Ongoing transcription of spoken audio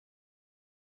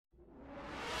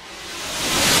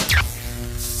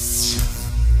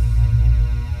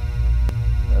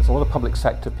public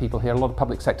sector people here, a lot of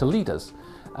public sector leaders,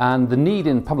 and the need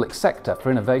in public sector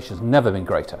for innovation has never been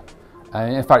greater.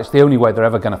 In fact, it's the only way they're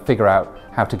ever going to figure out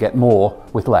how to get more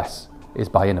with less, is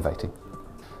by innovating.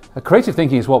 Creative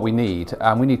thinking is what we need,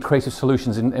 and we need creative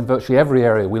solutions in virtually every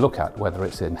area we look at, whether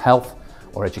it's in health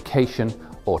or education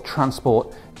or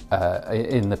transport,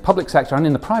 in the public sector and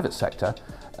in the private sector.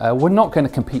 We're not going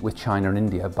to compete with China and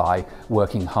India by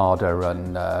working harder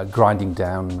and grinding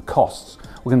down costs.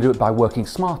 We're going to do it by working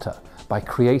smarter, by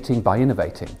creating, by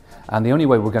innovating. And the only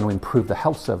way we're going to improve the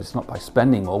health service is not by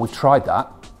spending more. We've tried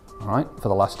that, all right, for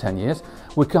the last 10 years.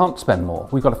 We can't spend more.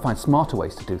 We've got to find smarter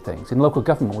ways to do things. In local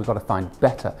government, we've got to find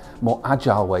better, more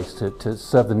agile ways to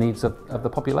serve the needs of the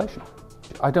population.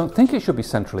 I don't think it should be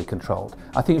centrally controlled.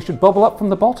 I think it should bubble up from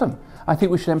the bottom. I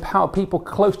think we should empower people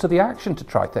close to the action to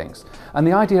try things. And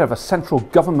the idea of a central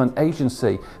government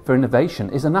agency for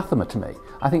innovation is anathema to me.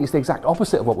 I think it's the exact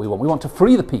opposite of what we want. We want to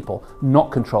free the people,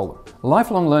 not control them.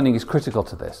 Lifelong learning is critical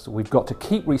to this. We've got to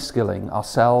keep reskilling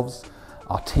ourselves,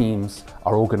 our teams,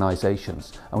 our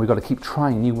organisations, and we've got to keep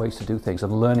trying new ways to do things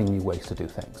and learning new ways to do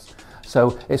things.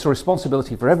 So it's a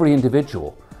responsibility for every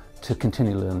individual to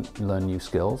continue to learn new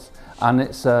skills, and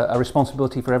it's a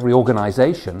responsibility for every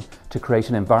organisation to create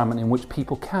an environment in which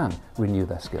people can renew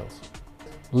their skills.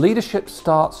 Leadership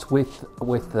starts with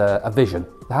a vision.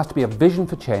 There has to be a vision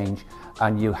for change,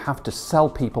 and you have to sell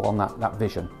people on that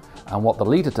vision. And what the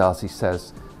leader does, he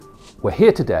says, we're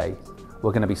here today,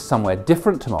 we're going to be somewhere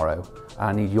different tomorrow, and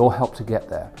I need your help to get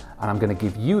there. And I'm going to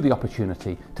give you the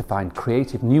opportunity to find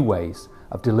creative new ways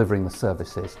of delivering the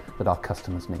services that our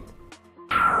customers need.